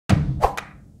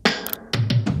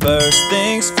First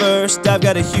things first, I've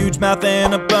got a huge mouth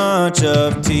and a bunch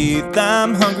of teeth.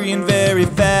 I'm hungry and very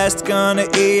fast, gonna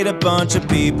eat a bunch of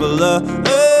people,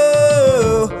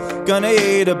 oh, gonna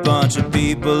eat a bunch of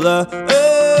people, oh.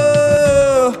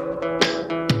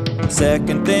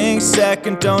 Second things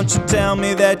second, don't you tell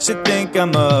me that you think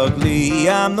I'm ugly.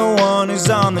 I'm the one who's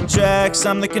on the tracks,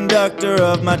 I'm the conductor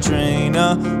of my train,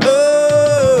 oh,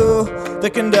 the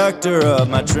conductor of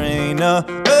my train, oh.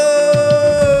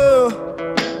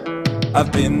 I've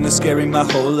been this scary my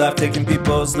whole life, taking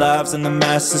people's lives and the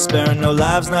masses, sparing no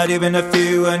lives, not even a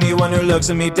few. Anyone who looks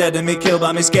at me, dead to me, killed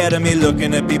by me, scared of me.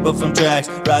 Looking at people from tracks,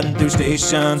 riding through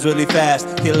stations really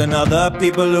fast, killing other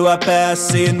people who I pass,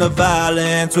 seeing the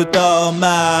violence with all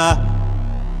my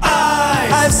eyes. I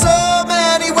have so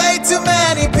many, way too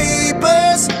many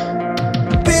peepers,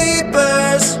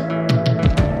 peepers,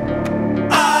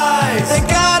 eyes. Thank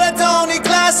God I don't need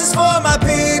glasses for my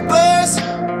peepers,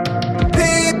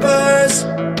 peepers,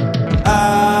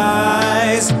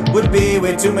 eyes. Would be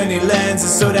way too many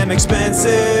lenses, so damn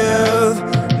expensive.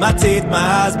 My teeth, my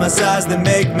eyes, my size, they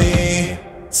make me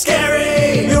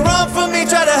scary. You run from me,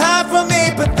 try to hide from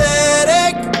me,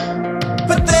 pathetic,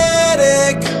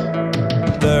 pathetic.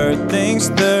 Third things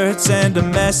third, send a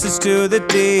message to the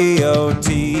DOT.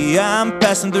 I'm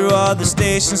passing through all the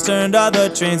stations, turned all the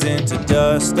trains into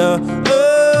dust, oh,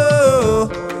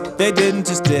 they didn't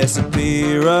just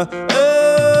disappear, oh.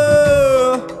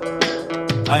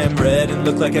 I am red and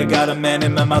look like I got a man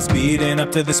in my mouth, speeding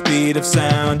up to the speed of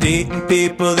sound. Eating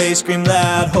people, they scream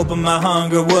loud, hoping my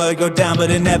hunger would go down, but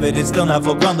it never did. Still not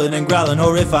full, grumbling and growling,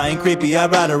 horrifying, creepy. I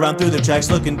ride around through the tracks,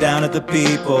 looking down at the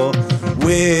people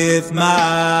with my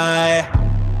eyes.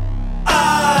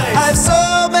 I have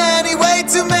so many, way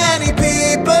too many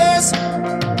peepers,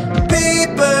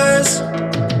 peepers,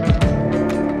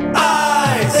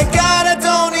 eyes. Thank God I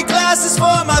don't need glasses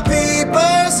for my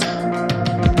peepers,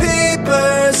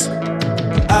 peepers,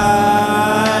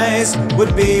 eyes.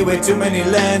 Would be way too many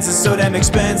lenses, so damn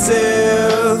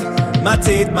expensive. My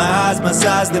teeth, my eyes, my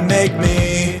size, they make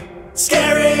me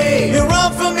scary. You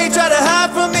run from me, try to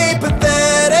hide from me,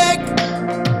 pathetic,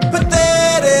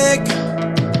 pathetic.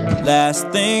 Last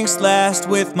things last,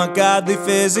 with my godly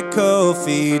physical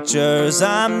features,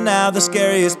 I'm now the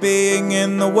scariest being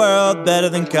in the world. Better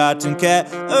than Cotton Cat,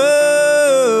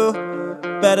 oh,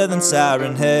 better than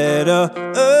Siren Head, oh,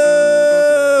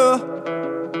 oh.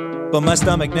 But my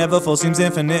stomach never full, seems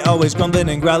infinite, always grumbling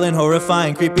and growling,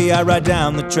 horrifying, creepy. I ride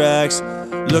down the tracks,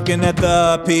 looking at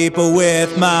the people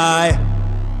with my eyes.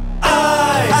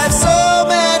 I have so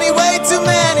many, way too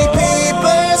many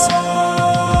peepers,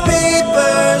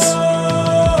 peepers,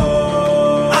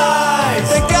 eyes.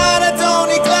 Thank God I don't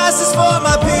need glasses for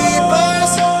my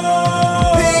peepers,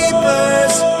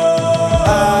 peepers,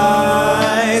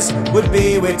 eyes. Would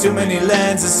be way too many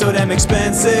lenses, so damn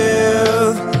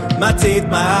expensive. My teeth,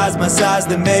 my eyes, my size,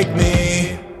 they make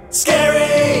me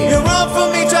scary. You run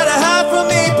from me, try